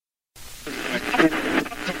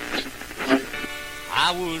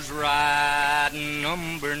I was riding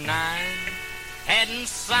number 9, heading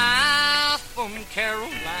south from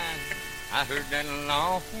Caroline. I heard that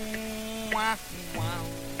long wow, wow,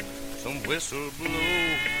 some whistle blow.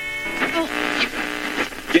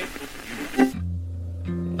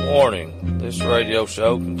 Warning, this radio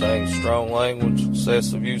show contains strong language,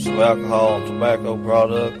 excessive use of alcohol and tobacco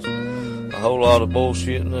products, a whole lot of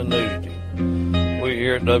bullshitting and nudity. We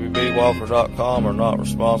here at WBWalker.com are not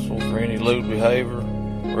responsible for any lewd behavior,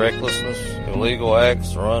 recklessness, illegal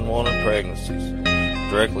acts, or unwanted pregnancies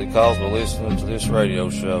directly caused by listening to this radio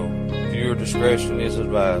show. Viewer discretion is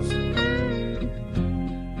advised.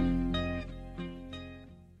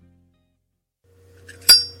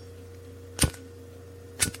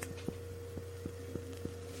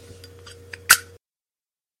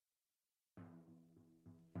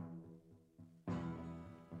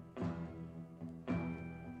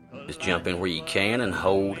 Just jump in where you can and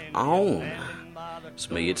hold on.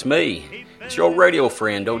 It's me. It's your radio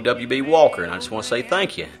friend, OWB Walker, and I just want to say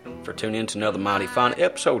thank you for tuning in to another mighty fine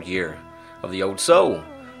episode here of the Old Soul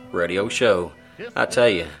Radio Show. I tell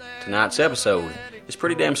you, tonight's episode is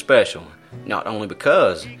pretty damn special, not only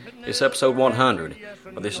because it's episode 100,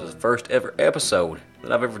 but this is the first ever episode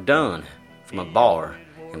that I've ever done from a bar,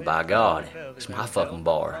 and by God, it's my fucking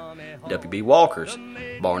bar, WB Walker's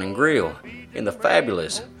Barn and Grill, in the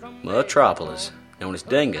fabulous metropolis known as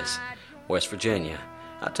Dingus, West Virginia.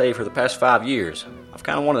 I tell you, for the past 5 years, I've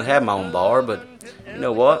kind of wanted to have my own bar, but you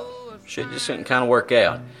know what? Shit just didn't kind of work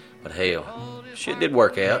out. But hell, shit did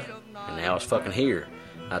work out, and now it's fucking here.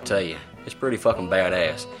 I tell you, it's pretty fucking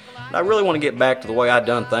badass. And I really want to get back to the way I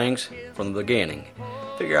done things from the beginning.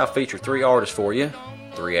 Figure I'll feature 3 artists for you,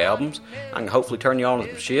 3 albums. I can hopefully turn you on to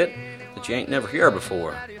some shit that you ain't never heard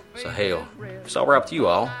before. So hell, if it's alright with you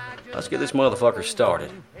all, let's get this motherfucker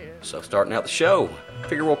started. So starting out the show,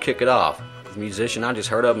 figure we'll kick it off with a musician I just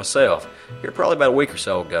heard of myself here probably about a week or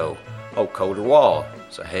so ago, Old Colder Wall.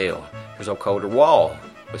 So hell, here's Old Colder Wall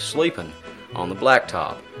with Sleeping on the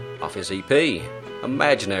Blacktop off his EP,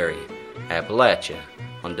 Imaginary Appalachia,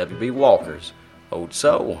 on WB Walker's Old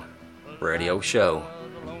Soul Radio Show.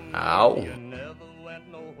 Ow.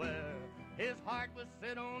 His heart was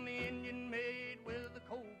set on the Indian maid with the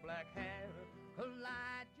coal black hair.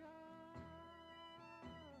 Elijah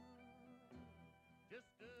just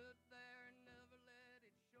stood there and never let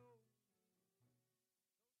it show.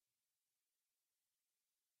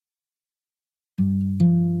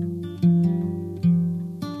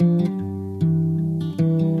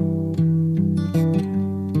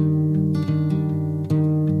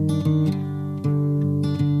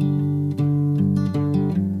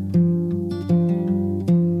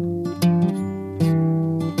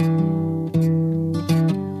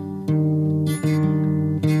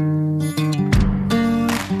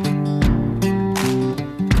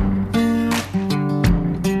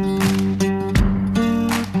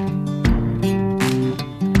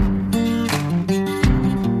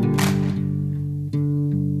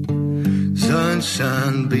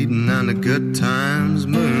 Sunshine beating on the good times,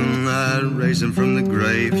 moonlight racing from the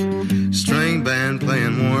grave, string band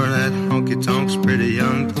playing more of that honky tonks, pretty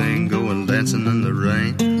young thing going dancing in the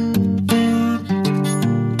rain.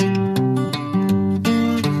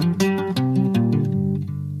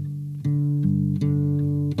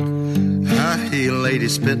 High heel lady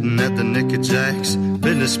spitting at the Nicky Jacks,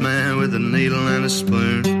 businessman with a needle and a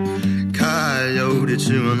spoon, coyote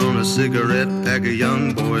chewing on a cigarette pack of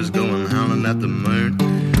young boys going howling at the moon.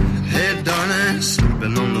 Hey darling,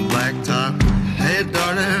 sleeping on the blacktop. Hey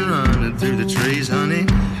darling, running through the trees, honey.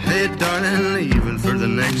 Hey darling, leaving for the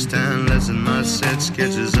next town. Listen, my set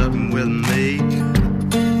sketches up with me.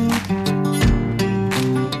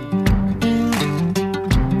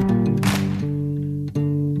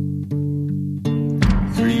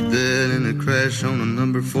 Three dead in a crash on the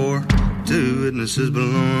number 4. 2 witnesses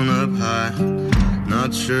blown up high.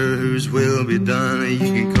 Not sure whose will be done. You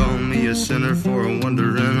can call me a sinner for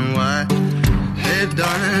wondering why. Hey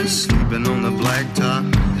darling, sleeping on the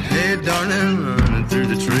blacktop. Hey darling, running through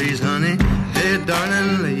the trees, honey. Hey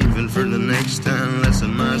darling, leaving for the next town.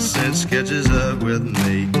 Listen, my set sketches up with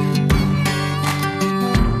me.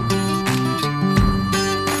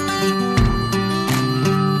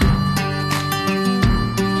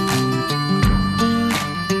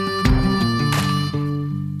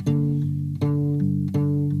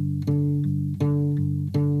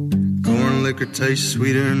 Liquor tastes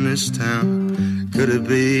sweeter in this town. Could it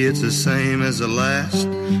be it's the same as the last?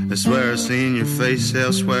 I swear I've seen your face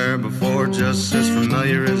elsewhere before, just as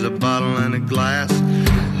familiar as a bottle and a glass.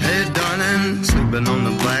 Hey darling, sleeping on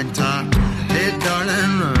the blacktop. Hey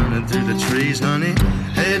darling, running through the trees, honey.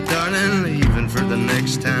 Hey darling, leaving for the next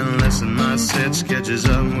next town. Listen, my set catches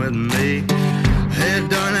up with me. Hey,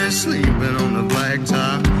 darling, sleeping on the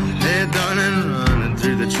blacktop. Hey, darling, running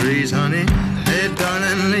through the trees, honey. Hey,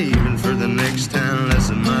 darling, leaving for the next town.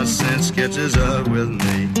 Listen, my sense catches up with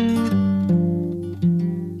me.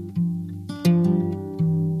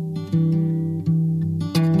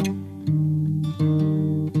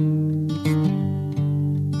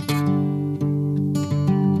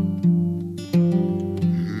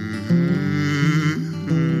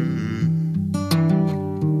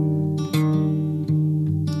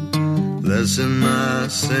 Listen, my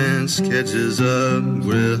sense catches up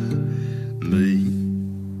with me.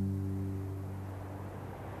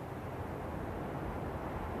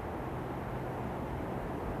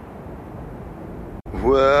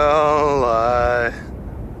 Well, I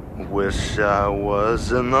wish I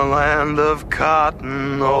was in the land of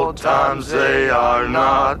cotton. Old times, they are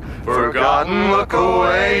not forgotten. Look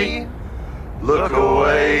away, look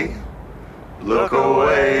away, look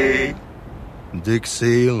away,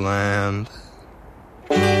 Dixieland.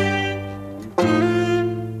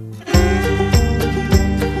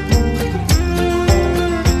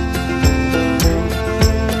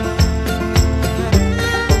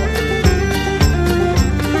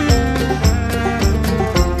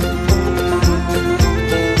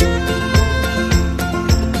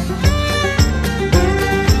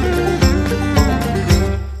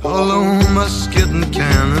 Musket and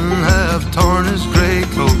cannon have torn his gray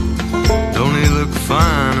coat. Don't he look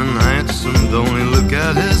fine and handsome? Don't he look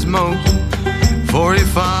at his most? For he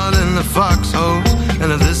fought in the foxholes,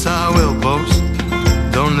 and of this I will boast.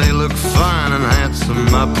 Don't they look fine and handsome,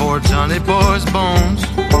 my poor Johnny boy's bones?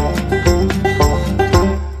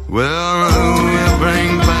 Well, who will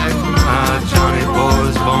bring back my Johnny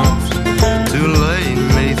boy's bones to lay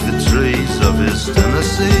beneath the trees of his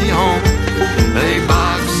Tennessee home? A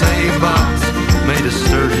box, made a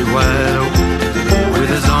sturdy white oak, with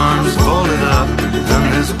his arms folded up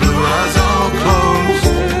and his blue eyes all closed.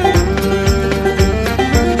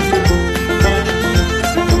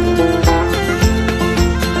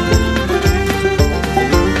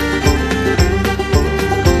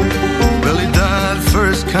 Well, he died for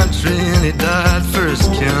his country and he died for his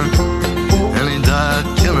kin, and he died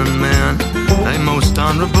killing men, a most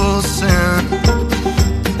honorable sin.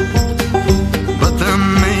 Them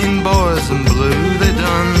mean boys in blue, they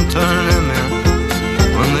done turn him in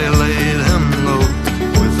when they laid him low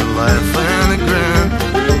with a laugh and a grin.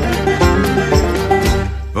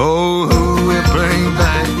 Oh, who will bring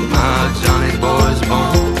back my Johnny boy's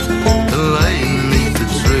bones to lay beneath the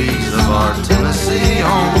trees of our Tennessee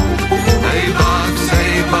home? A box,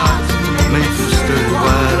 made from sturdy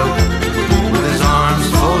white oak, with his arms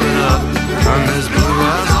folded up and his blue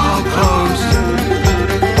eyes all closed.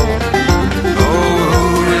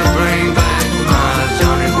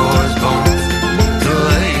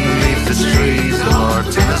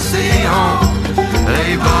 Tennessee home, a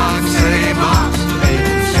box, made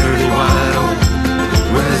from sturdy white oak,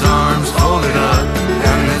 with his arms folded up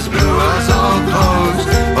and his blue eyes all closed.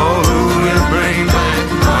 Oh, who will bring back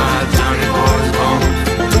my Johnny boy's bones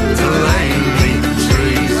to lay beneath the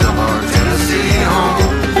trees of our Tennessee home?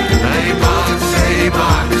 A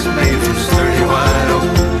box, made from sturdy white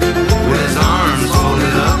oak, with his arms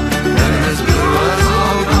folded up and his blue eyes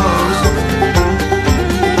all closed.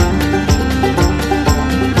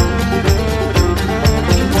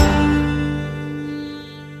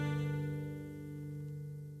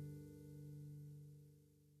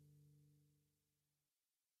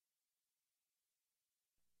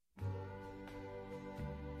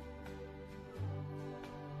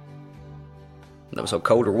 That was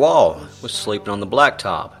Colter Wall was Sleeping on the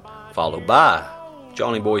Blacktop, followed by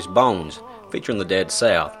Johnny Boy's Bones, featuring the Dead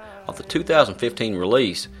South, off the 2015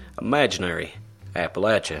 release, Imaginary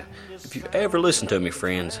Appalachia. If you've ever listened to me,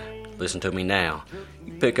 friends, listen to me now.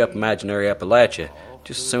 You pick up Imaginary Appalachia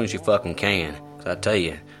just as soon as you fucking can, because I tell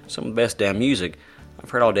you, some of the best damn music I've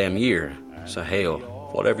heard all damn year. So hell,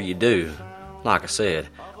 whatever you do, like I said,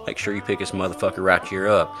 make sure you pick this motherfucker right here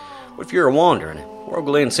up. But if you're wondering, where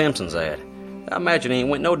Glenn Simpson's at? I imagine he ain't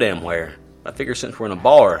went no damn where. I figure since we're in a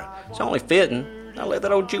bar, it's only fitting I let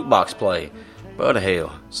that old jukebox play. But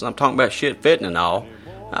hell, since I'm talking about shit fitting and all,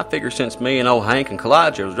 I figure since me and old Hank and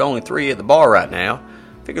Kalijah was the only three at the bar right now,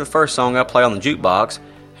 I figure the first song I play on the jukebox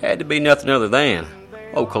had to be nothing other than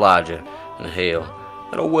old Kalijah. And hell,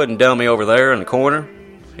 that old wooden dummy over there in the corner,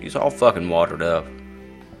 he's all fucking watered up.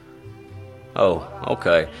 Oh,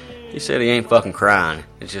 okay. He said he ain't fucking crying.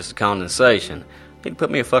 It's just a condensation. Need to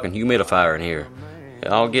put me a fucking humidifier in here.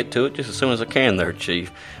 Yeah, I'll get to it just as soon as I can there,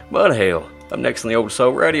 Chief. But hell, up next on the Old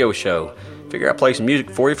Soul Radio Show, figure I'll play some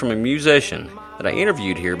music for you from a musician that I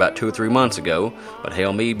interviewed here about 2 or 3 months ago, but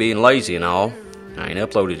hell, me being lazy and all, I ain't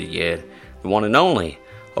uploaded it yet. The one and only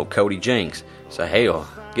old Cody Jinks. So hell,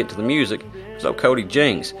 get to the music. It's old Cody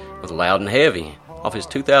Jinks with Loud and Heavy off his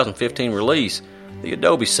 2015 release, The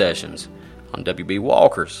Adobe Sessions, on WB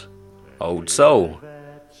Walker's Old Soul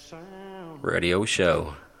Radio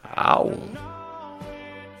Show. Ow.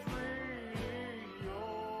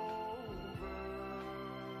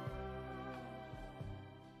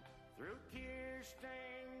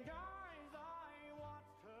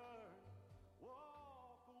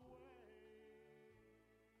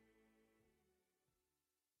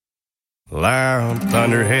 Loud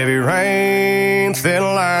thunder, heavy rain, thin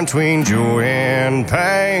line between joy and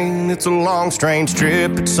pain. It's a long, strange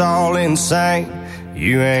trip, it's all insane.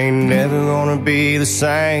 You ain't never gonna be the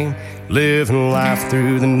same. Living life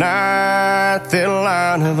through the night, thin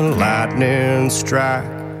line of a lightning strike.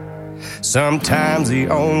 Sometimes the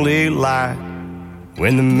only light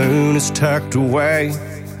when the moon is tucked away.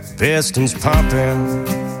 Pistons pumping,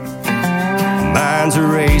 minds are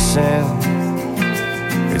racing.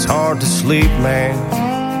 It's hard to sleep, man,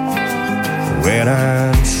 when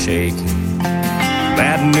I'm shaking.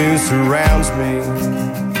 Bad news surrounds me.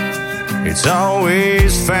 It's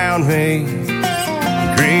always found me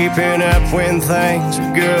creeping up when things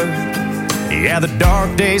are good. Yeah, the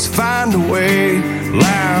dark days find a way.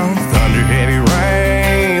 Loud thunder, heavy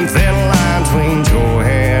rain, thin line between joy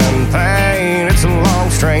and pain. It's a long,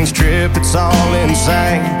 strange trip, it's all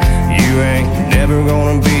insane. You ain't never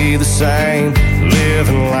gonna be the same.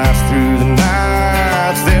 Living life through the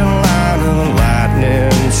night, thin line of a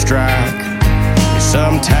lightning strike.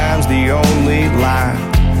 Sometimes the only light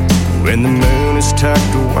when the moon is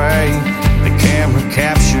tucked away. The camera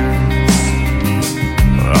captures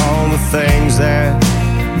all the things that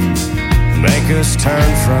make us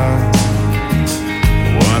turn from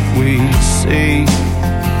what we see.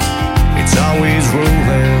 It's always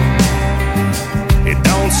rolling, it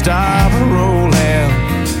don't stop rolling.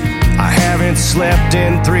 I haven't slept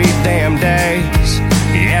in 3 damn days.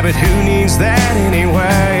 Yeah, but who needs that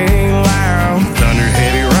anyway? Loud thunder,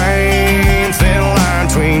 heavy rain, thin line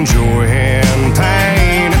between joy and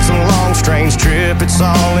pain. It's a long, strange trip, it's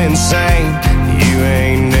all insane. You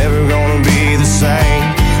ain't never gonna be the same.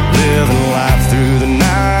 Living life through the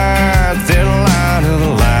night, thin line of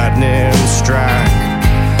a lightning strike.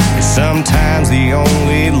 It's sometimes the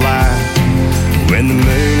only light when the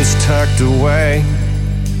moon is tucked away.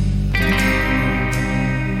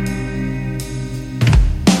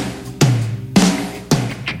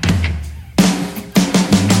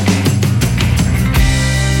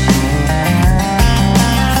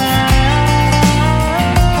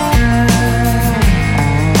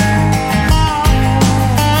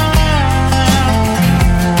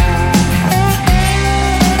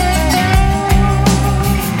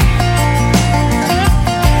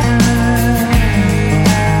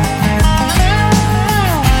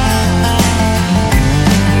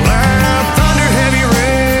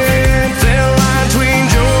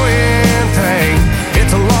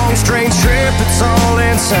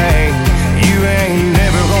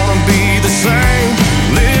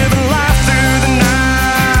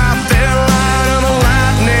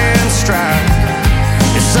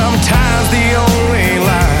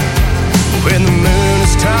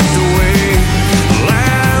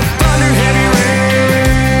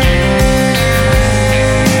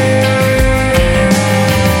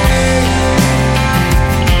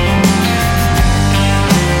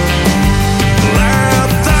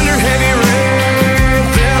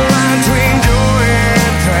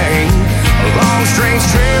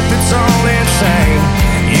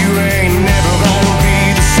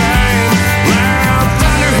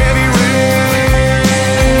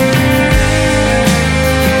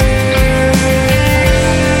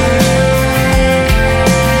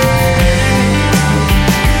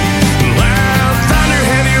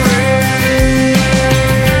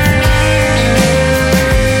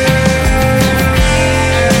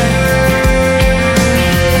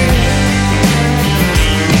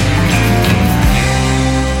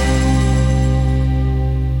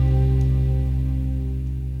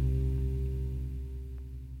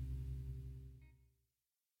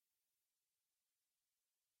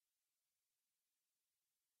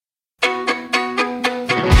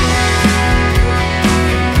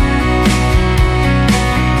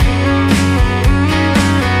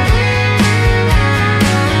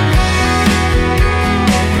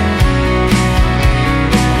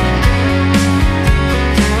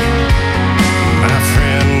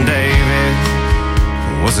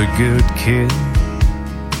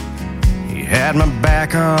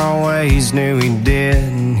 like I always knew he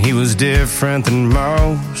did. He was different than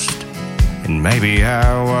most, and maybe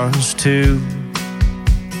I was too.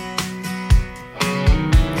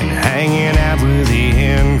 And hanging out with the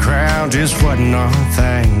in crowd just wasn't our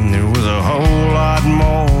thing. There was a whole lot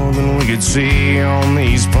more than we could see on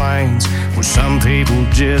these plains, where some people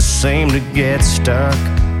just seem to get stuck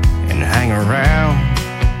and hang around.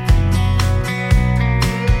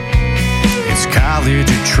 It's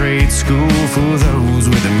college or trade school for those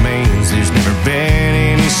with the means. There's never been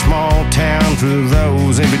any small town for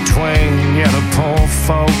those in between. Yeah, the poor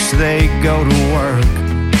folks, they go to work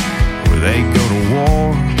or they go to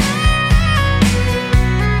war.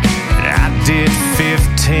 And I did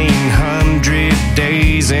 1,500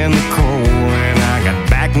 days in the Corps, and I got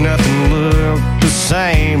back, nothing looked the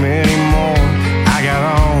same anymore. I got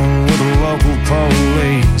on with the local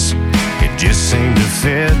police, it just seemed to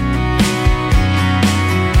fit.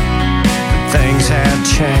 Things had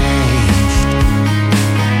changed.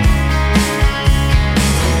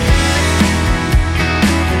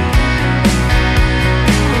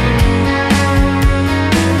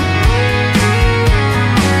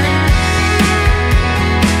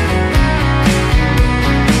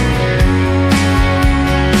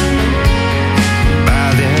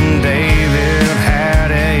 By then, David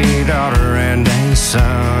had a daughter and a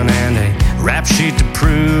son, and a rap sheet to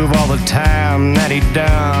prove all the time that he'd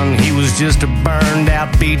done. He was just a burned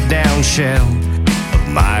out, beat down shell of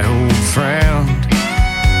my old friend.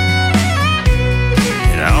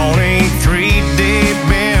 And on a 3-day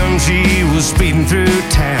binge, he was speeding through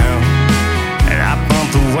town, and I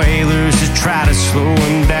bumped the Wailers to try to slow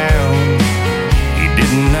him down. He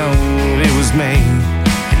didn't know it was me,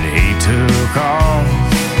 and he took off.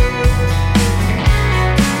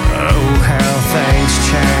 Oh, how things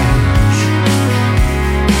change.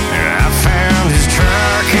 His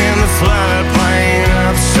truck in the floodplain,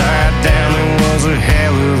 upside down. It was a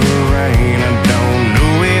hell of a rain. I don't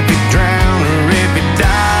know if he drowned or if he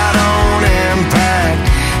died on impact.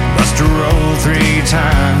 Must have rolled 3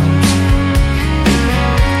 times.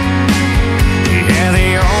 Yeah,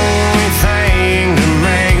 the only thing to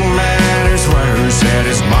make matters worse, that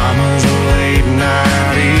his mama's a late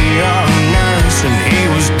night ER nurse, and he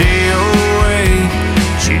was DOA.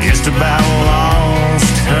 She just about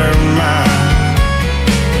lost her mind.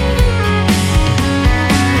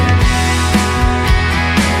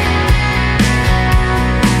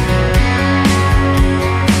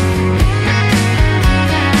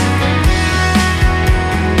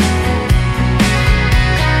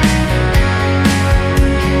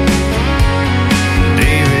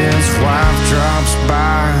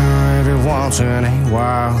 Once in a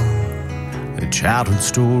while, the childhood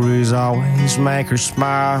stories always make her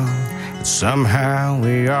smile, and somehow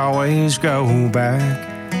we always go back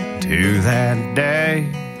to that day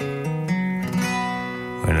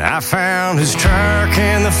when I found his truck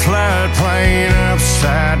in the floodplain,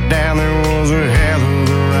 upside down. There was a hell of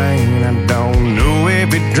a rain. I don't know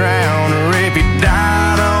if he drowned or if he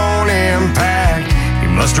died on impact. He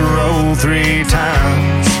must have rolled 3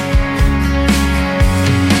 times.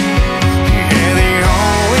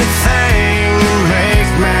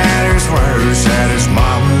 Matters worse, that his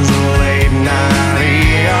mom was a late night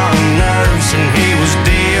ER nurse, and he was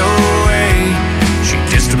DOA. She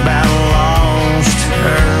just about lost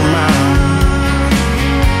her mind.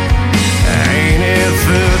 Ain't it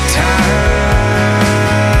the time?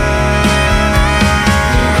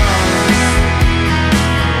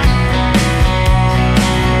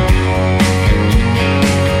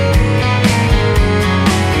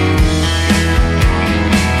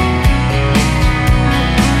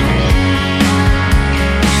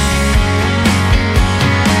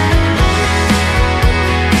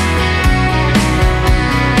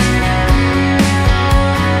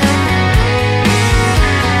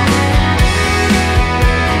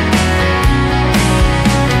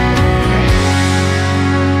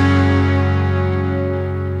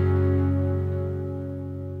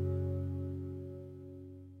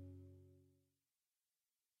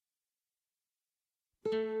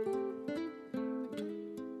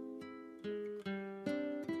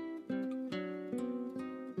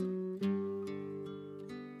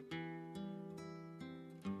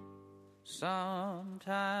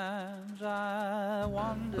 Sometimes I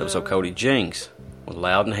wonder. That was old Cody Jinks with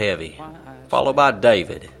Loud and Heavy, followed by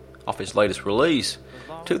David off his latest release,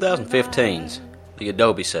 2015's The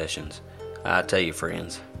Adobe Sessions. I tell you,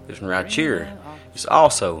 friends, this one right here is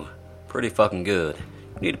also pretty fucking good.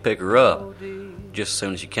 You need to pick her up just as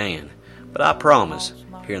soon as you can. But I promise,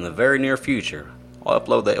 here in the very near future, I'll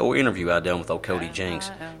upload that old interview I done with old Cody Jinks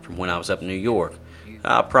from when I was up in New York.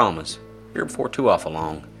 I promise, here before too awful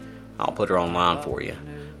long. I'll put her online for you.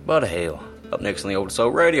 But hell, up next on the Old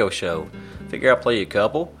Soul Radio Show, figure I'll play you a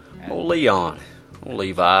couple. Old Leon, old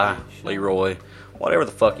Levi, Leroy, whatever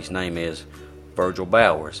the fuck his name is, Virgil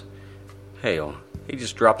Bowers. Hell, he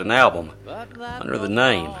just dropped an album under the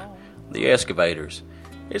name The Excavators.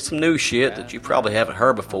 It's some new shit that you probably haven't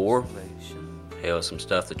heard before. Hell, some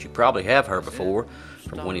stuff that you probably have heard before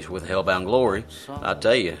from when he's with Hellbound Glory. I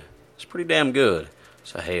tell you, it's pretty damn good.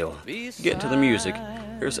 So hell, get to the music.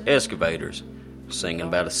 Here's the Excavators singing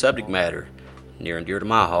about a subject matter near and dear to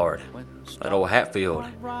my heart. That old Hatfield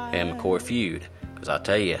and McCoy feud. Because I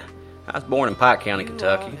tell you, I was born in Pike County,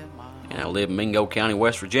 Kentucky, and I live in Mingo County,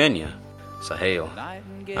 West Virginia. So hell,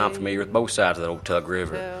 I'm familiar with both sides of that old Tug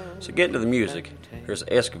River. So get into the music. Here's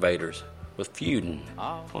the Excavators with Feudin'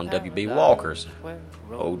 on W.B. Walker's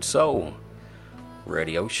Old Soul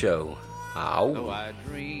Radio Show. Though I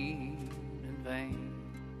dream in vain,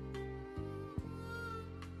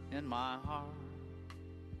 in my heart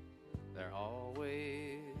there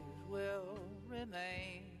always will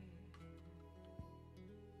remain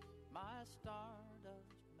my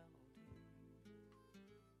stardust melody, the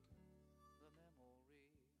memory.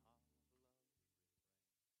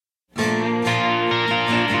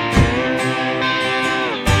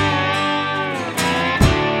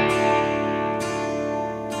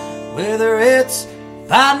 Whether it's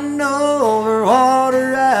fighting over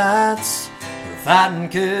water rights, or fighting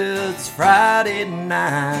 'cause it's Friday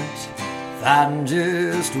night, fighting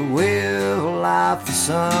just to live life for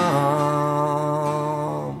some.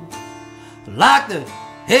 Like the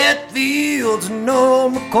Hetfields and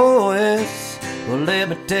old McCoys, well, let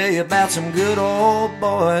me tell you about some good old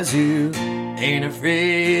boys who ain't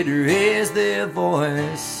afraid to raise their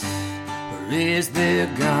voice or raise their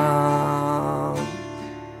gun.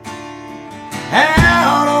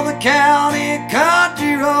 Out on the county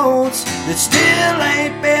country roads that still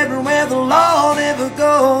ain't bedroom where the law never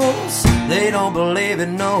goes. They don't believe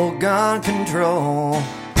in no gun control.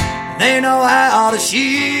 They know how to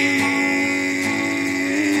shoot.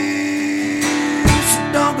 So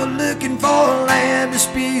don't go looking for a land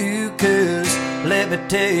dispute, 'cause let me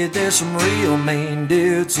tell you, there's some real mean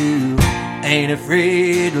dudes who ain't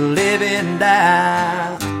afraid to live and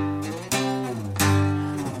die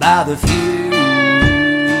by the few.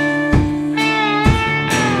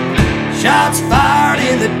 Shots fired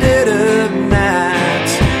in the dead of night,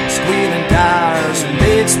 squealing tires and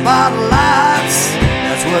big spotlights.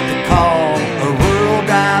 That's what they call a rural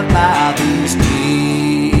drive-by these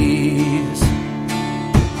days.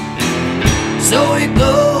 So it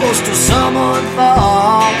goes till someone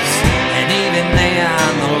falls, and even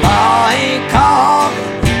then the law ain't called.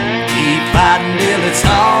 Keep fighting till it's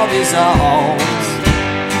all resolved,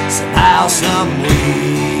 somehow, some way.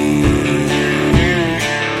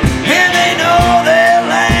 Their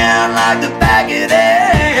land like the back of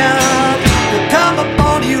their hand will come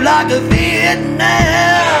upon you like a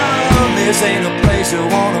Vietnam. This ain't a place you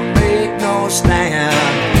wanna make no stand,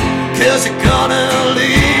 'cause you're gonna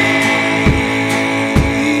leave.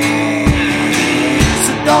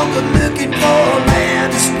 So don't go looking for a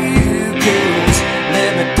land dispute, 'cause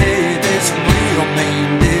let me tell you, there's some real mean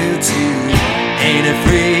dudes who ain't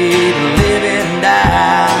afraid to live and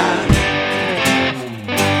die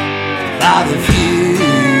by the feud.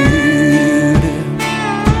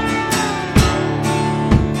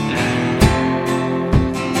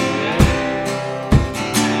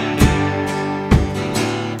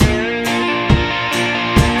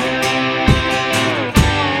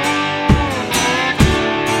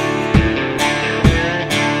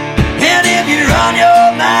 And if you run your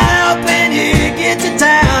mouth when you get to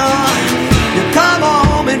town, you come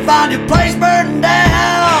home and find your place burned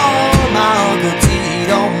down. My Uncle T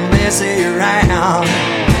don't mess around,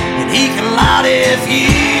 and he can light a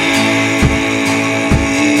fuse.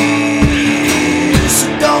 So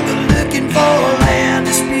don't go looking for a land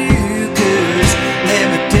dispute, 'cause let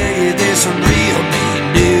me tell you, there's some real mean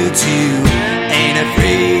dudes who ain't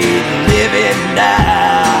afraid to live and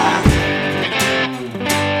die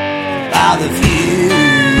by the feud.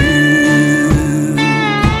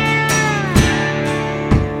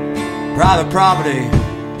 Private property,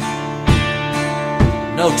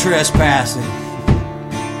 no trespassing.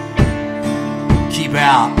 Keep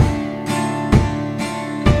out.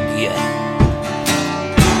 Yeah.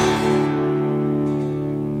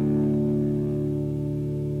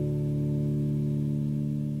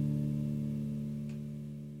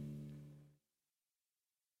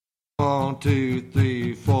 One, two,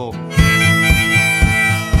 three, four.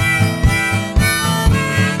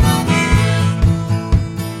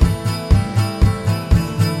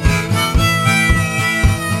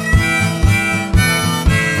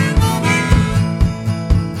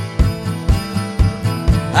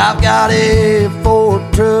 I've got a Ford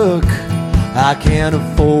truck I can't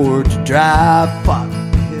afford to drive. Fuck.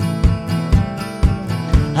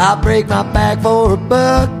 I break my back for a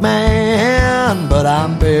buck, man, but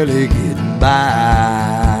I'm barely getting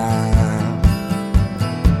by.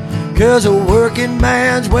 'Cause a working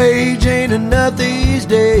man's wage ain't enough these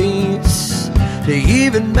days to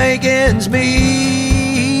even make ends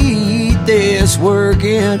meet. This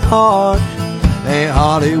working hard ain't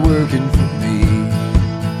hardly working for me.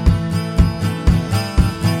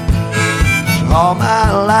 All my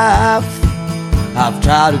life I've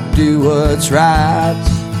tried to do what's right.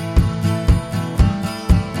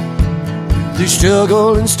 Through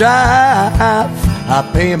struggle and strife, I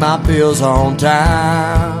pay my bills on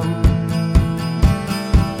time.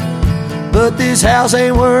 But this house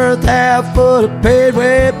ain't worth half what I paid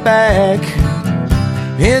way back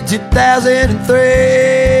in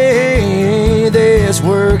 2003. This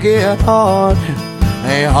working hard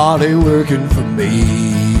ain't hardly working for me.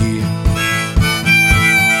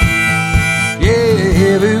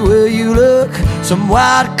 Yeah, everywhere you look, some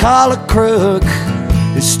white-collar crook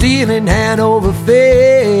is stealing hand over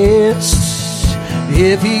fist.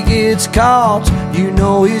 If he gets caught, you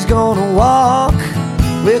know he's gonna walk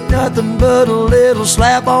with nothing but a little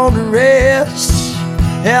slap on the wrist.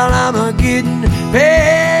 Hell, I'm a-getting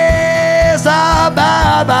pissed. I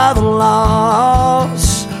abide by the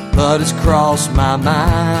laws, but it's crossed my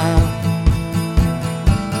mind.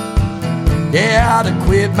 Yeah, I'd have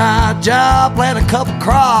quit my job, plant a couple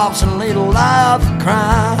crops, and lead a life of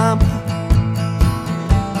crime.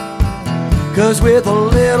 'Cause with a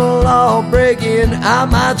little law breaking, I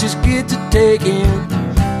might just get to taking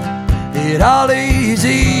it all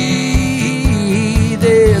easy.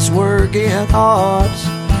 This working hard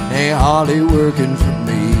ain't hardly working for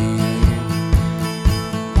me.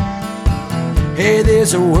 Hey,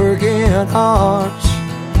 this working hard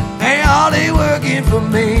ain't hardly working for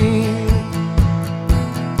me.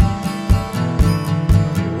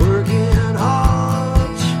 Working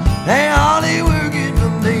hard ain't hardly working for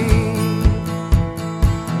me.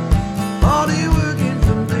 Hardly working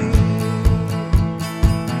for me.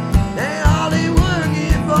 Ain't hardly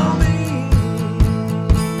working for me.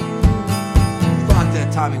 Fuck, that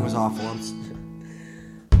timing was awful.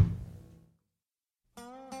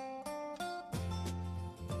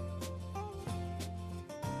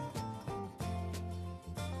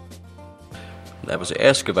 That was the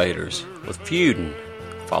Excavators with Feudin',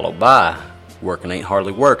 followed by Workin' Ain't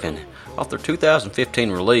Hardly Workin' off their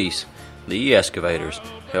 2015 release, The Excavators.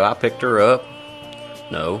 Have I picked her up?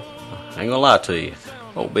 No, I ain't gonna lie to you.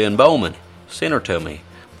 Old Ben Bowman sent her to me,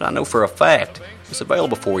 but I know for a fact it's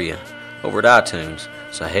available for you over at iTunes.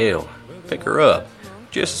 So hell, pick her up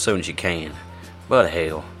just as soon as you can. But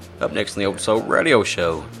hell, up next in the Old Soul Radio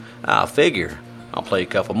Show, I figure I'll play a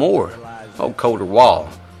couple more. Old Colder Wall.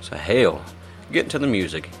 So hell, get into the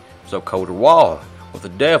music. So Colder Wall with the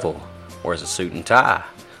Devil wears a suit and tie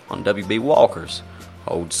on WB Walker's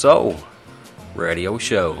Old Soul Radio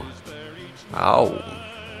Show. Oh.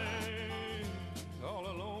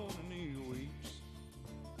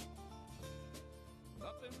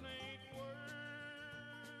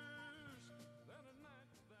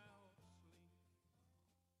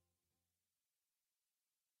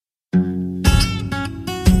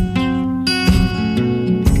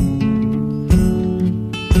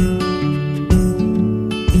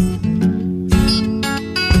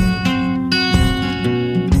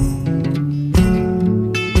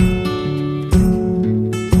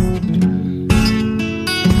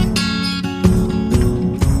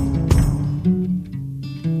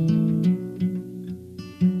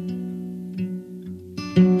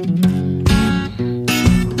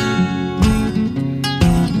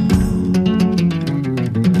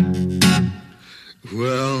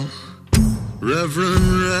 Well,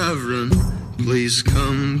 Reverend, please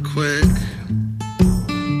come quick,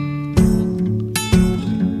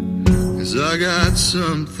 'cause I got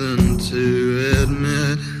something to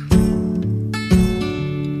admit.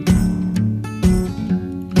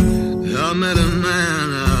 I met a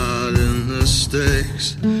man out in the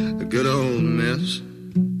sticks, a good old miss.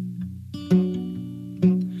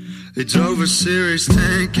 He drove a Series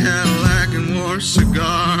 10 Cadillac and wore a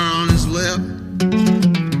cigar on his lip.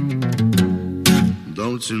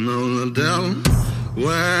 Don't you know the devil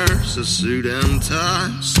wears a suit and tie?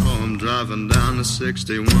 Saw him driving down the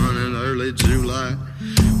 61 in early July.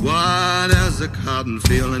 Wide as a cotton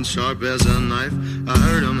field and sharp as a knife. I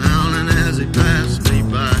heard him howling as he passed me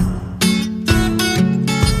by.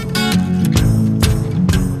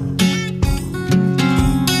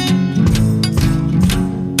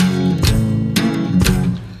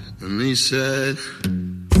 And he said,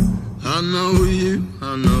 I know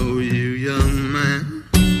you, young man.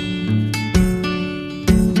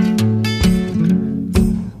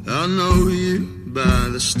 I know you by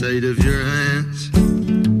the state of your hands.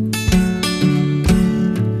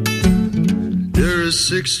 You're a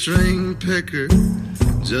six-string picker,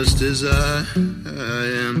 just as I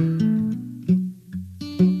am.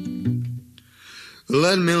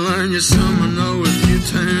 Let me learn you some. I know a few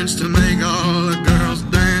tunes to make all the girls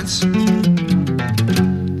dance.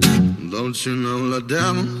 Don't you know the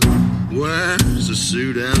devil wears a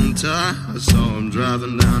suit and tie? I saw him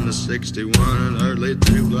driving down the 61 in early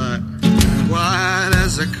July. White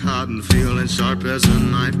as a cotton field and sharp as a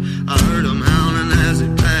knife. I heard him howling as he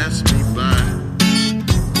passed me by.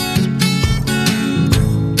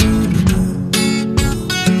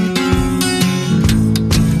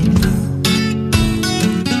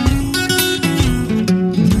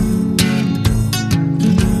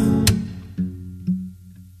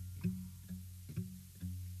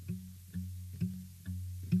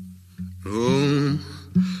 Oh,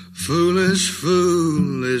 foolish,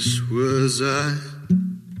 foolish was I.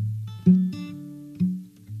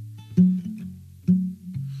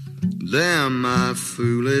 Damn my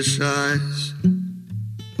foolish eyes.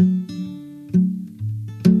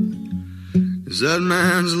 'Cause that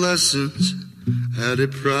man's lessons had a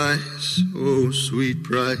price, oh sweet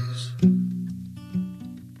price.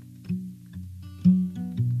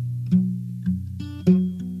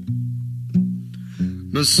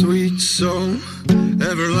 My sweet soul,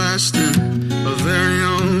 everlasting, a very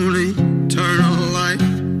own eternal life.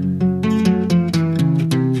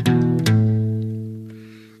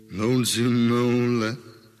 Don't you know that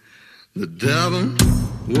the devil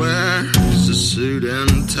wears a suit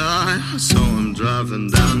and tie? I saw him driving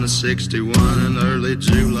down the 61 in early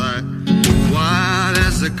July. White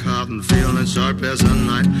as a cotton field and sharp as a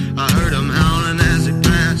knife. I heard him howling as he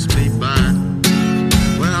passed me by.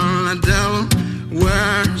 Well, the devil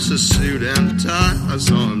wears a suit and tie. I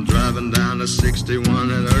saw him driving down the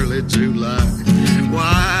 61 in early July.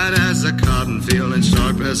 White as a cotton field and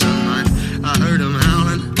sharp as a knife. I heard him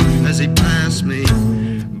howling as he passed me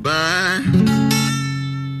by.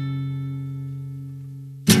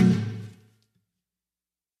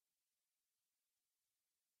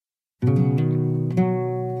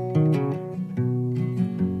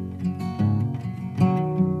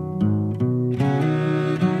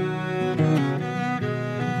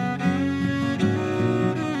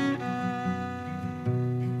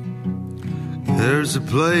 There's a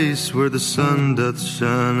place where the sun doth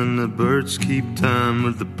shine and the birds keep time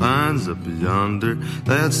with the pines up yonder.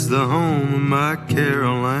 That's the home of my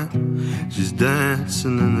Caroline. She's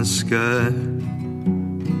dancing in the sky.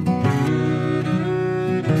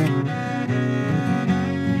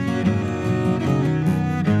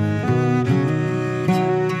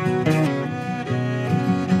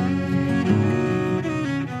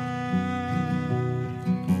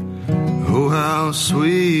 Oh, how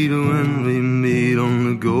sweet when we meet on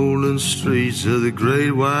the golden streets of the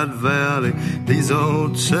great white valley. These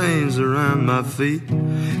old chains around my feet,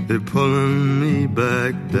 they're pulling me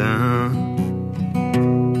back down.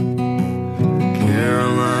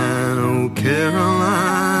 Caroline, oh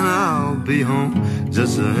Caroline, I'll be home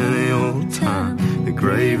just any old time. The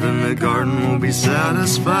grave in the garden won't be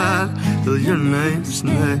satisfied till your name's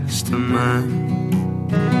next to mine.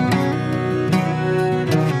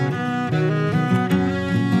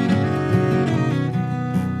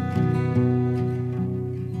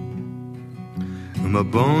 My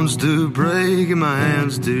bones do break and my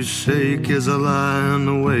hands do shake as I lie in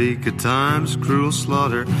the wake of time's cruel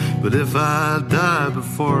slaughter. But if I die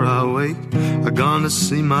before I wake, I'm gonna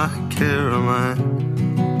see my Caroline.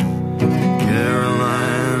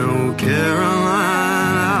 Caroline, oh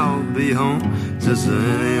Caroline, I'll be home just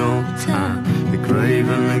any old time. The grave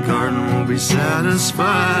in the garden won't be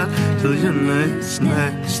satisfied till your name's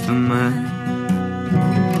next to mine.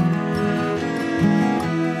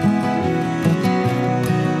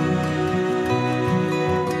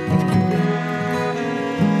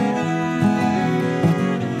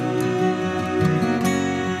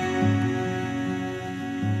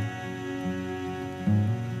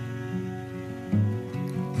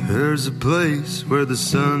 There's a place where the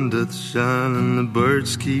sun doth shine and the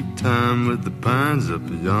birds keep time with the pines up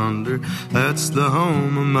yonder. That's the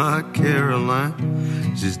home of my Caroline.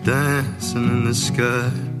 She's dancing in the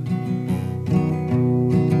sky.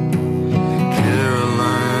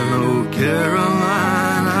 Caroline, oh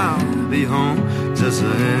Caroline, I'll be home just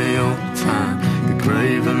any old time. The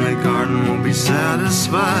grave in the garden won't be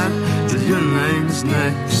satisfied till your name's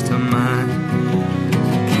next to mine.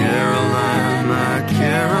 Caroline, my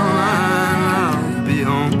Caroline, I'll be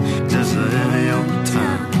home just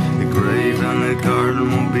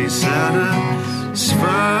It's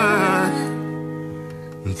fine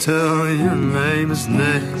until your name is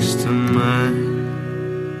next to mine.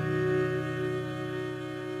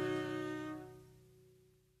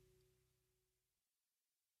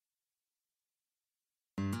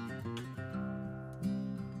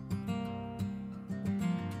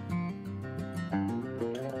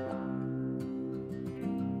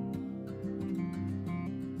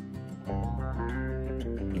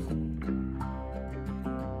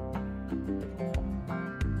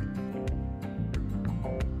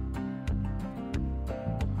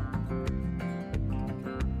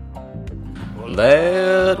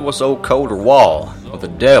 That was Old Colder Wall with The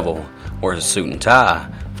Devil Wears a Suit and Tie,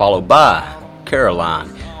 followed by Caroline,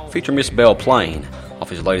 featuring Miss Belle Plain, off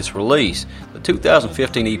his latest release, the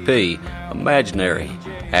 2015 EP, Imaginary,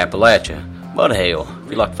 Appalachia. But hell, if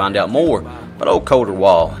you'd like to find out more about Old Colder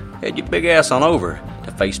Wall, head your big ass on over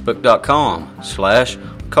to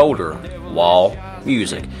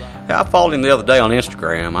facebook.com/ColderWallMusic. I followed him the other day on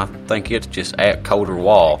Instagram. I think it's just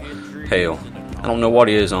 @ColderWall. Hell, I don't know what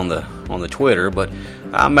he is on the Twitter, but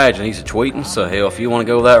I imagine he's a tweeting, so hell, if you want to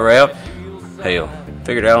go that route, hell,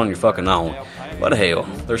 figure it out on your fucking own. But hell,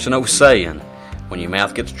 there's an old saying, when your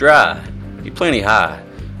mouth gets dry, you're plenty high.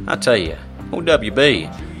 I tell you, OWB,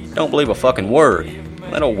 don't believe a fucking word.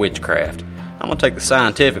 That old witchcraft. I'm gonna take the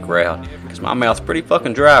scientific route, because my mouth's pretty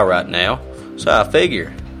fucking dry right now, so I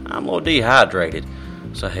figure I'm a little dehydrated.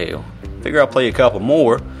 So hell, figure I'll play a couple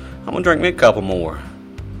more, I'm gonna drink me a couple more.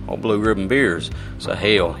 Old Blue Ribbon beers. So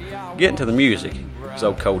hell, get into the music. It's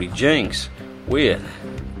old Cody Jinks with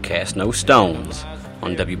Cast No Stones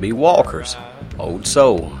on WB Walker's Old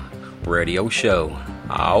Soul Radio Show.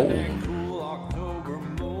 Oh.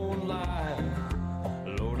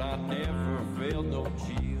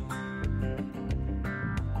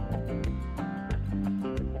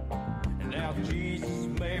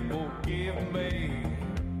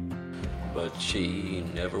 But she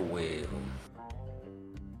never will.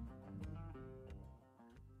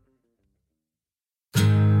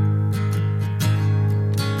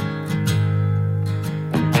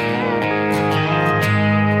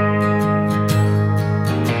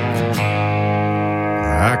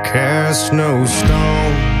 I cast no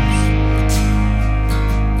stones,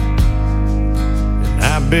 and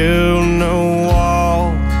I build no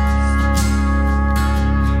walls,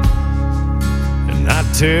 and I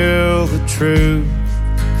tell the truth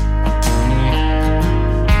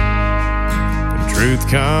when truth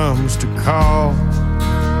comes to call,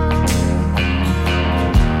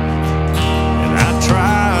 and I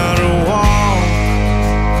try to walk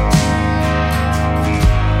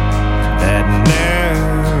that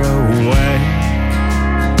narrow way.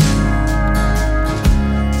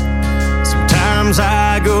 Sometimes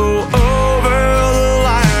I go over the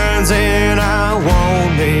lines and I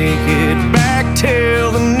won't make it back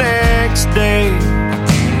till the next day.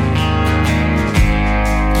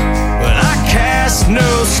 But I cast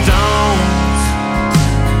no stones.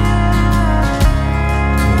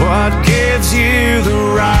 What gives you the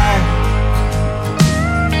right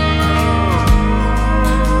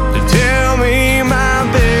to tell me my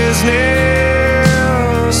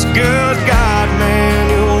business? Good God, man,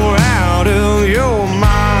 you're out of your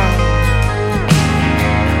mind.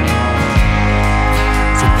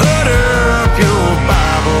 So putter up your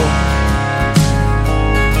Bible.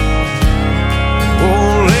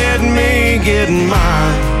 Oh, let me get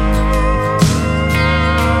mine.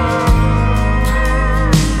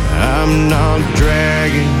 I'm not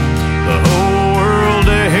dragging the whole world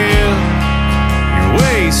to hell. You're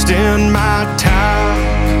wasting my time.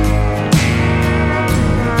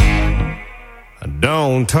 I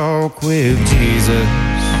don't talk with Jesus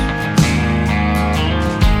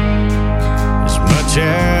as much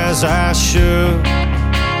as I should.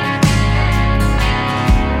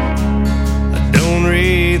 I don't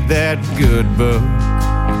read that good book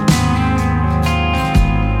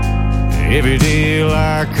every day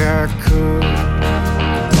like I could.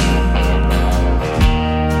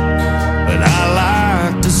 But I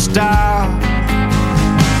like to stop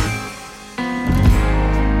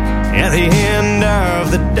at the end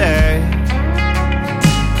of the day,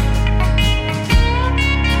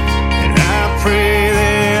 and I pray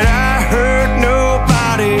that I hurt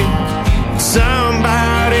nobody.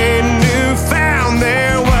 Somebody new found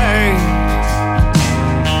their way,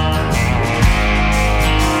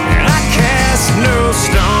 and I cast no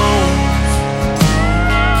stones.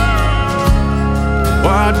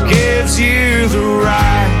 What gives you the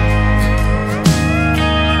right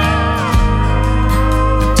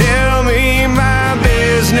to tell me my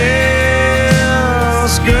business?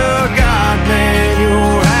 Good God, man,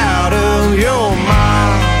 you're out of your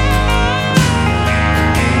mind.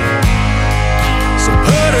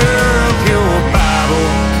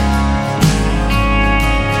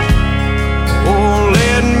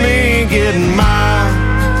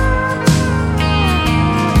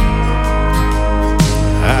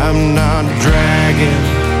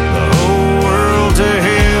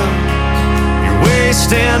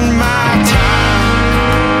 wasting my time.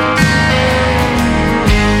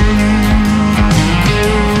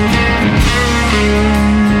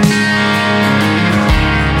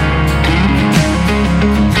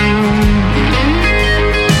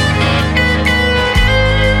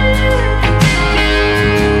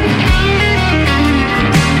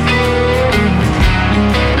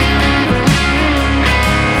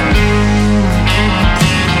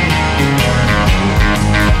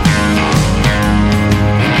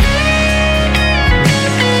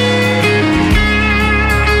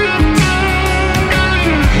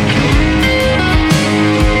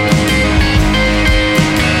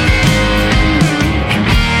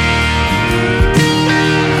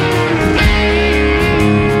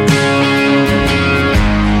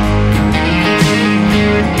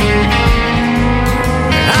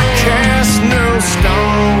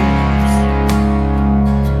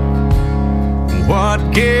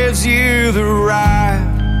 Gives you the right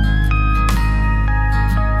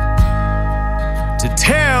to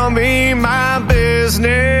tell me my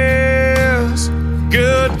business?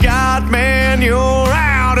 Good God, man, you're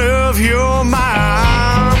out of your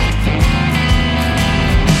mind.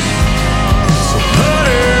 So put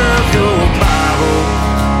up your Bible.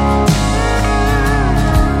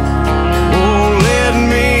 Oh, let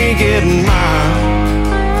me get mine.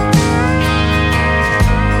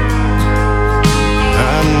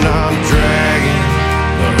 I'm not dragging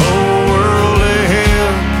the whole world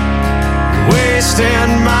ahead,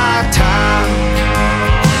 wasting my time.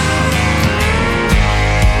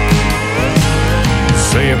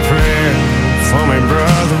 Say a prayer for me,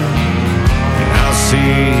 brother, and I'll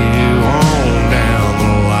see you on down the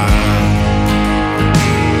line.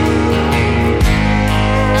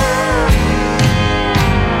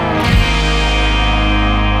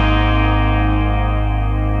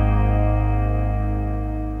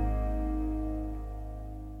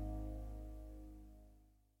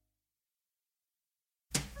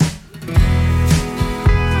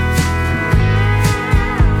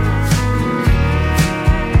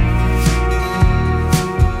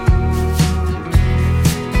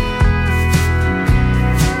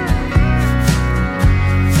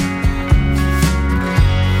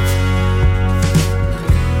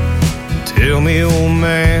 Tell me, old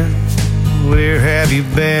man, where have you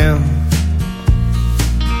been?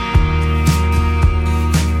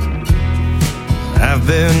 I've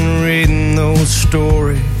been reading those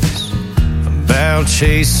stories about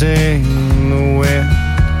chasing the wind.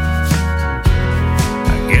 I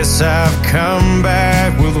guess I've come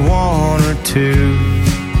back with one or two.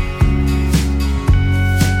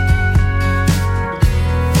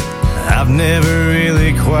 I've never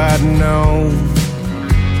really quite known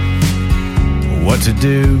what to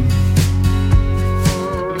do.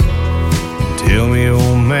 Tell me,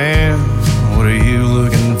 old man, what are you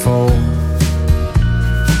looking for?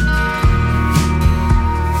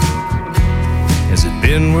 Has it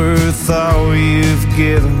been worth all you've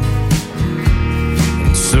given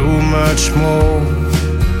and so much more?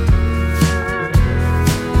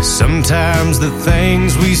 Sometimes the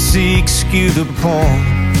things we seek skew the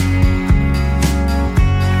point.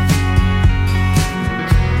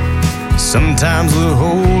 Sometimes the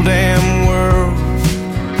whole damn world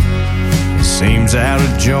seems out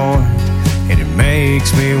of joint, and it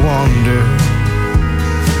makes me wonder.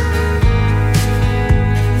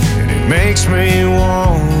 And it makes me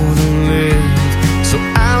want to live. So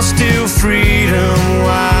I'll steal freedom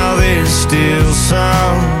while there's still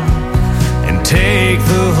some, and take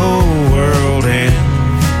the whole world in.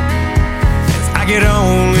 If I could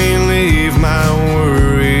only leave my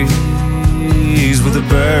worries with the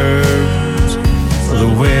birds of the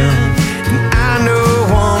wind, and I know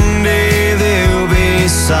one day there'll be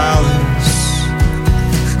solace,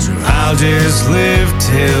 so I'll just live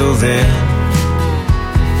till then.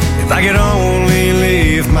 If I could only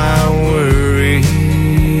leave my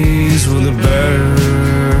worries with the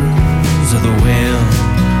birds of the wind.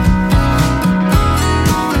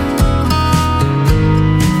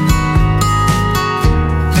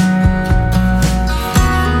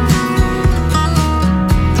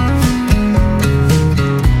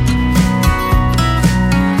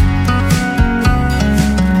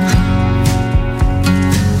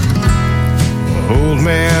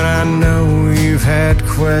 Man, I know you've had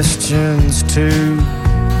questions too,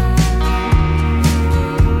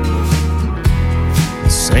 the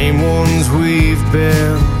same ones we've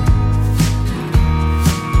been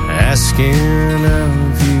asking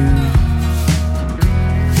of you.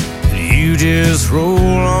 You just roll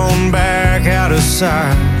on back out of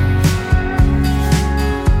sight,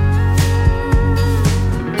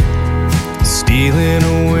 stealing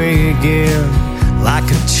away again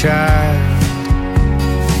child,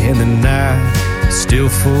 and the night is still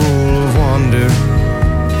full of wonder.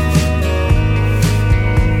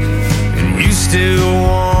 And you still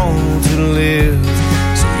want to live,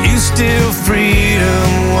 so you still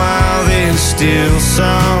freedom while there's still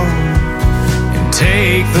song, and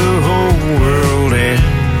take the whole world in.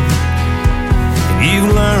 And you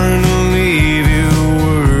learn to leave your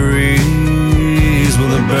worries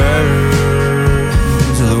with the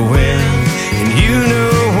birds of the wind. And you know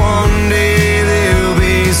one day there'll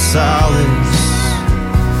be solace,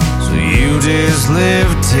 so you just live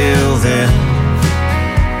till then.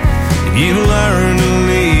 And you learn to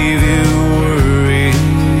leave your worries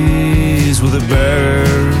with the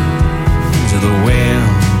birds of the wind.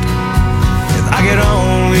 If I could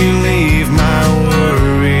only leave my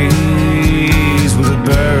worries with the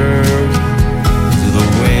birds of the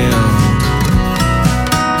wind.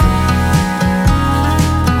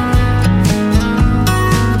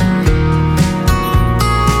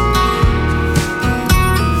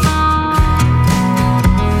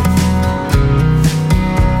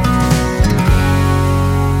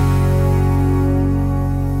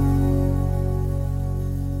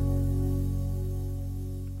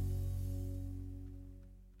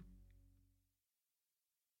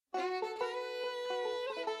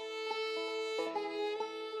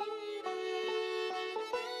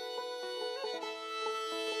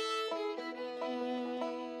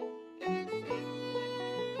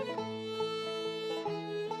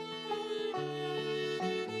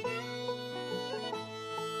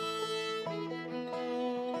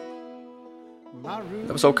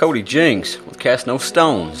 That was old Cody Jinks with Cast No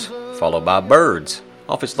Stones, followed by Birds,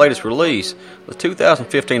 off its latest release, the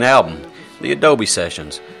 2015 album, The Adobe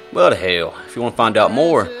Sessions. But hell, if you want to find out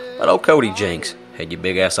more about old Cody Jinks, head your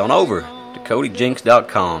big ass on over to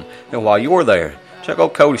CodyJinks.com. And while you're there, check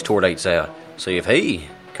old Cody's tour dates out. See if he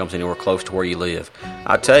comes anywhere close to where you live.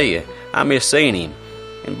 I tell you, I miss seeing him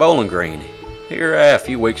in Bowling Green here a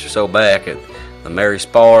few weeks or so back at the Mary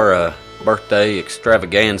Spar birthday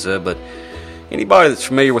extravaganza. But anybody that's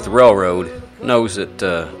familiar with the railroad knows that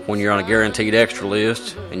when you're on a guaranteed extra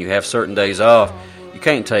list and you have certain days off, you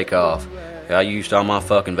can't take off. I used all my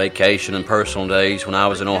fucking vacation and personal days when I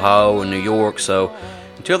was in Ohio and New York, so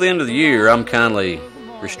until the end of the year, I'm kindly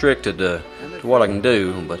restricted to what I can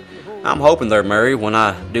do. But I'm hoping there, Mary, when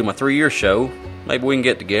I do my 3-year show, maybe we can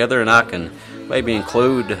get together and I can maybe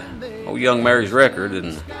include old Young Mary's record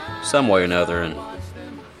in some way or another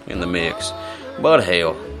in the mix. But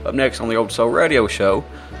hell, up next on the Old Soul Radio Show,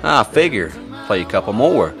 I figure play a couple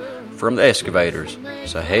more from the Excavators.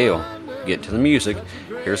 So hell, get to the music.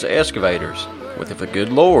 Here's the Excavators with If the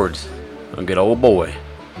Good Lord's a Good Old Boy.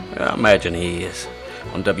 I imagine he is.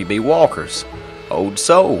 On W.B. Walker's Old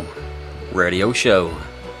Soul Radio Show.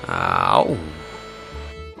 Ow.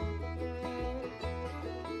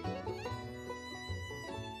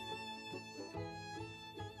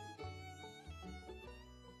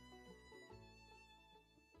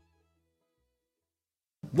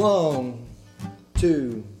 One,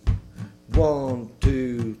 two, 1,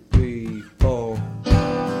 2, 3, 4.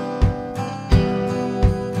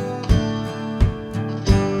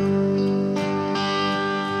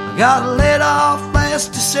 I got laid off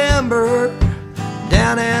last December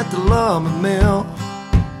down at the lumber mill,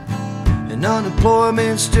 and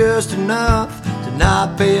unemployment's just enough to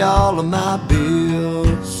not pay all of my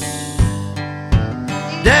bills.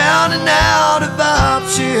 Down and out of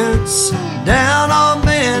options, down on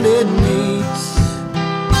bended knees,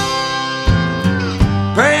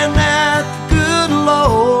 praying that the good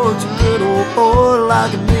Lord's a good old boy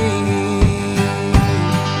like me.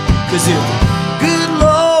 'Cause if the good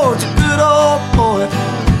Lord's a good old boy,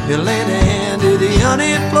 he'll lend a hand to the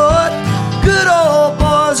unemployed. Good old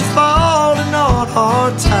boys are falling on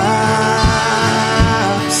hard times.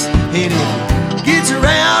 And if he gets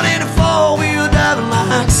around in a four-wheel driving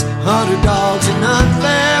likes 100 dogs and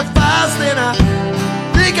unfair fights, then I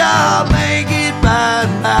think I'll make it by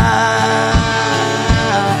and by.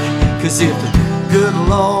 'Cause if the good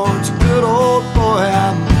Lord's a good old boy,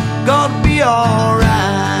 I'm gonna be alright.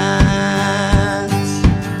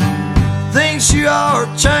 Things sure are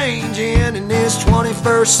changing in this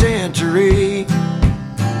 21st century.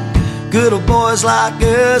 Good old boys like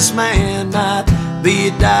us, man, might be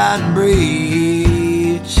a dying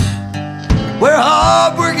breed. We're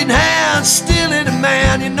hard-working hands, still in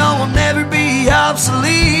demand. You know we'll never be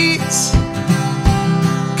obsolete.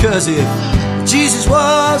 'Cause if Jesus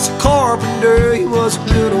was a carpenter, he was a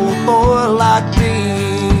good old boy like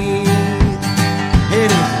me.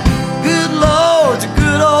 And if good Lord's a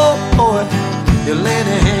good old boy, he'll lend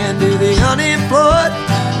a hand to the unemployed.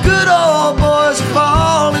 Good old boys are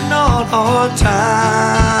falling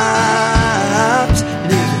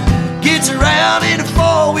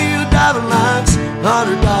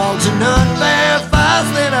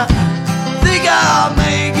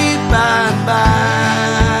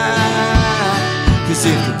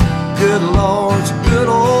good Lord's a good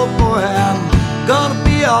old boy, I'm gonna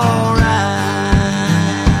be alright.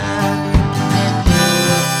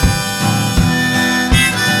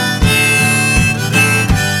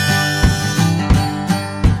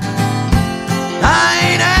 I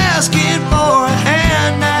ain't asking for a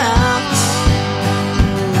handout.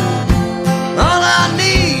 All I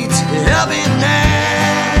need's a helping hand.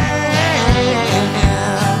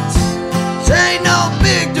 There ain't no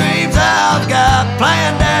big dreams I've got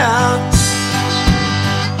planned out.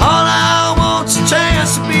 All I want's a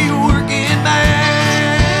chance to be a working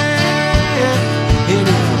man. And if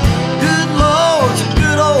the good Lord's a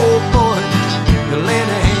good old boy, you'll lend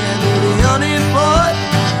a hand to the unemployed.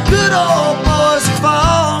 Good old boys are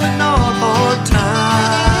falling on hard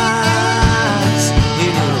times.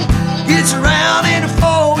 And gets around in a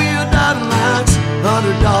four-wheel driving lines,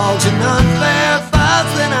 underdogs and unfair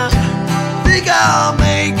fights, then I think I'll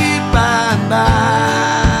make it by and by.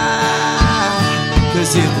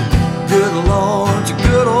 'Cause if the good Lord's a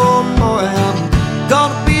good old boy, I'm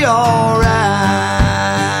gonna be alright.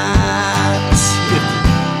 If the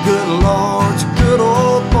good Lord's a good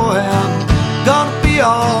old boy, I'm gonna be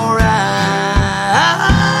alright.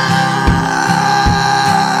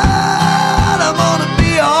 I'm gonna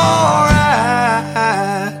be alright.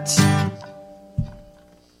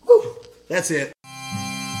 Woo, that's it.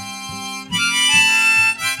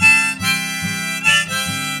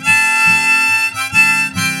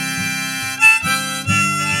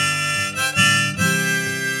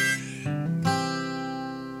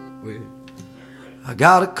 I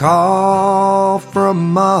got a call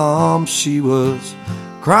from Mom. She was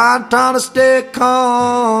crying, trying to stay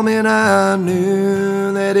calm, and I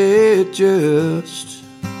knew that it just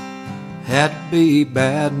had to be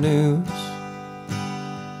bad news.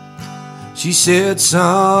 She said,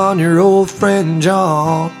 son, your old friend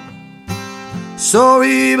John,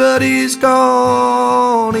 sorry, but he's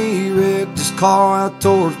gone. He wrecked his car out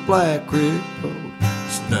towards Black Creek Road.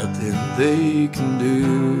 There's nothing they can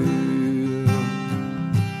do.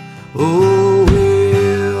 Oh,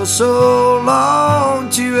 well, so long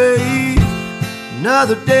to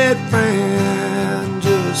another dead friend.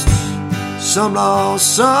 Just some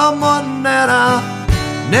lost someone that I'll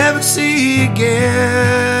never see again.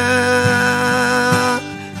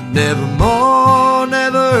 Nevermore,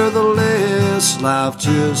 nevertheless, life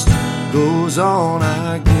just goes on,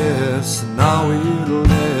 I guess. And all we're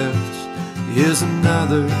left is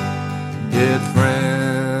another dead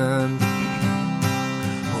friend.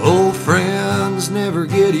 Old friends never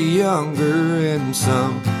get younger, and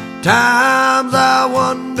sometimes I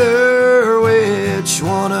wonder which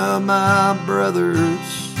one of my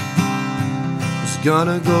brothers is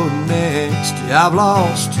gonna go next. I've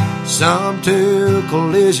lost some to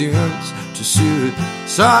collisions, to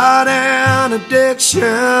suicide and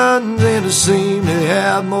addictions, and I seem to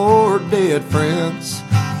have more dead friends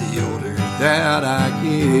the older that I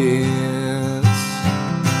get.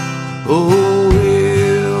 Oh,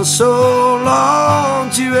 so long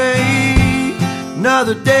to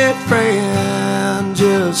another dead friend.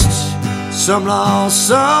 Just some lost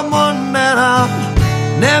someone that I'll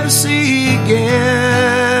never see again.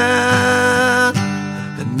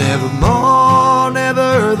 And nevermore,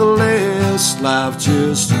 nevertheless, life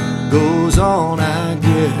just goes on, I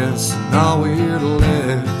guess. And all we're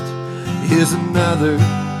left is another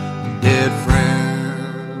dead friend.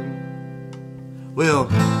 Well,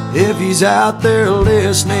 if he's out there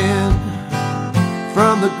listening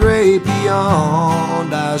from the great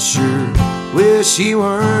beyond, I sure wish he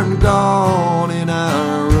weren't gone. And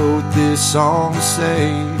I wrote this song to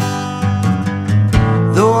say,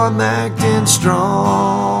 though I'm acting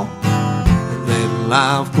strong and letting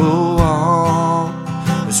life go on,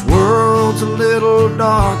 this world's a little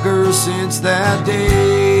darker since that day.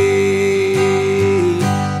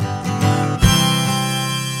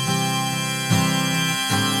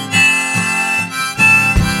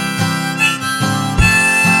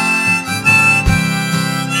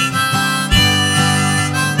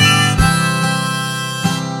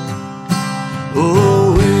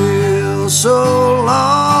 Oh, well, so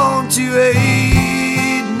long to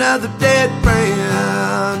another dead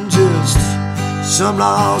friend. Just some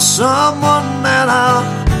lost someone that I'll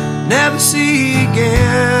never see again.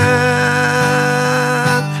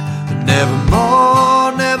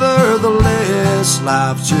 Nevermore, nevertheless,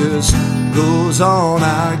 life just goes on,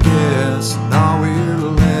 I guess. And all we're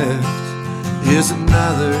left is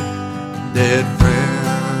another dead friend.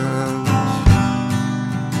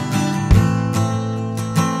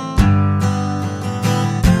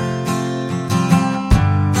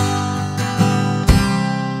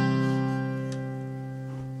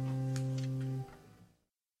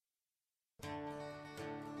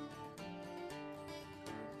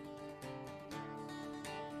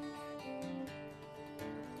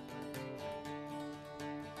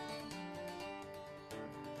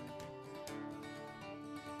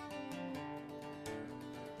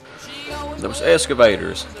 there was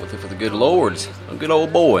Excavators, Looking for the Good Lords, A Good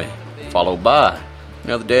Old Boy, followed by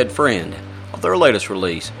Another Dead Friend of their latest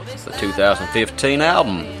release, the 2015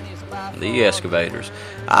 album, The Excavators.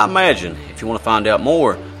 I imagine if you want to find out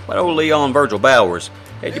more about old Leon Virgil Bowers,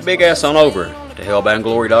 head your big ass on over to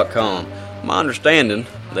hellboundglory.com. My understanding,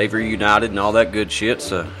 they've reunited and all that good shit,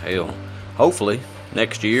 so hell, hopefully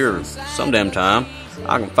next year or some damn time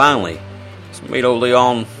I can finally meet old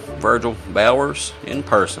Leon Virgil Bowers in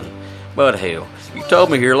person. But hell, you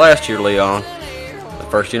told me here last year, Leon, the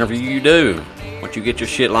first interview you do, once you get your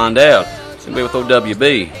shit lined out, it's gonna be with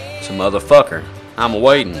OWB, some motherfucker. I'm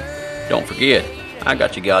awaiting. Don't forget, I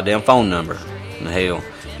got your goddamn phone number. And hell,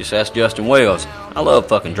 just ask Justin Wells. I love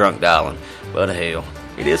fucking drunk dialing. But hell,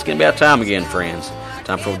 it is gonna be our time again, friends.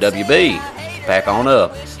 Time for OWB to pack on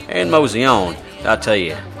up and mosey on. I tell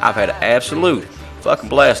you, I've had an absolute fucking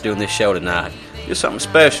blast doing this show tonight. Just something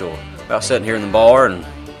special about sitting here in the bar and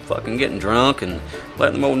fucking getting drunk and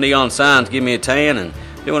letting them old neon signs give me a tan and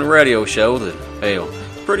doing a radio show that, hell,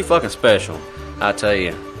 it's pretty fucking special. I tell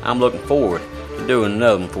you, I'm looking forward to doing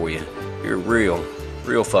another one for you here real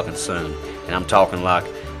fucking soon. And I'm talking like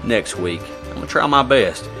next week. I'm gonna try my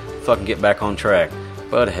best to fucking get back on track.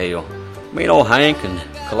 But hell, me and old Hank and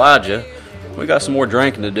Kalijah, we got some more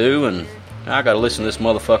drinking to do, and I gotta listen to this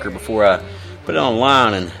motherfucker before I put it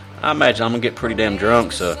online, and I imagine I'm gonna get pretty damn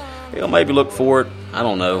drunk, so hell, maybe look for it, I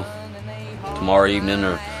don't know, tomorrow evening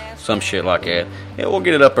or some shit like that. Yeah, we'll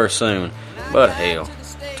get it up there soon. But hell,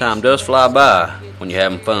 time does fly by when you're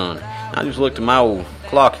having fun. I just looked at my old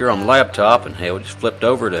clock here on the laptop, and hell, it just flipped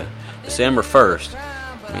over to December 1st.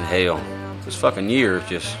 I mean, hell, this fucking year is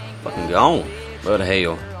just fucking gone. But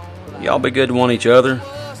hell, y'all be good to one each other,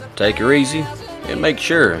 take her easy, and make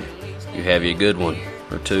sure you have you a good one,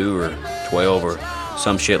 or 2, or 12, or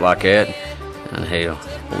some shit like that. And hell,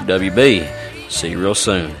 OWB, see you real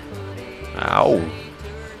soon. Ow.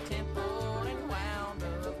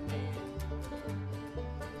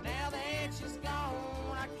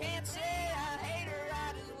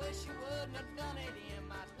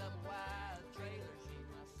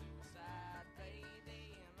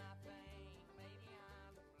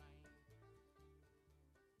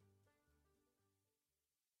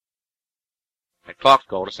 That clock's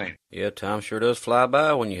called us in. Yeah, time sure does fly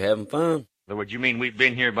by when you're having fun. So what you mean we've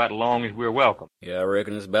been here about as long as we're welcome? Yeah, I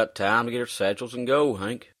reckon it's about time to get our satchels and go,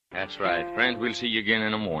 Hank. That's right. Friends, we'll see you again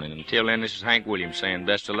in the morning. Until then, this is Hank Williams saying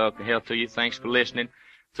best of luck and health to you. Thanks for listening.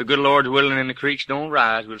 If the good Lord's willing and the creeks don't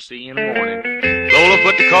rise, we'll see you in the morning. Lola,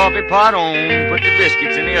 put the coffee pot on, put the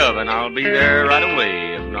biscuits in the oven. I'll be there right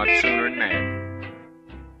away, if not sooner than that.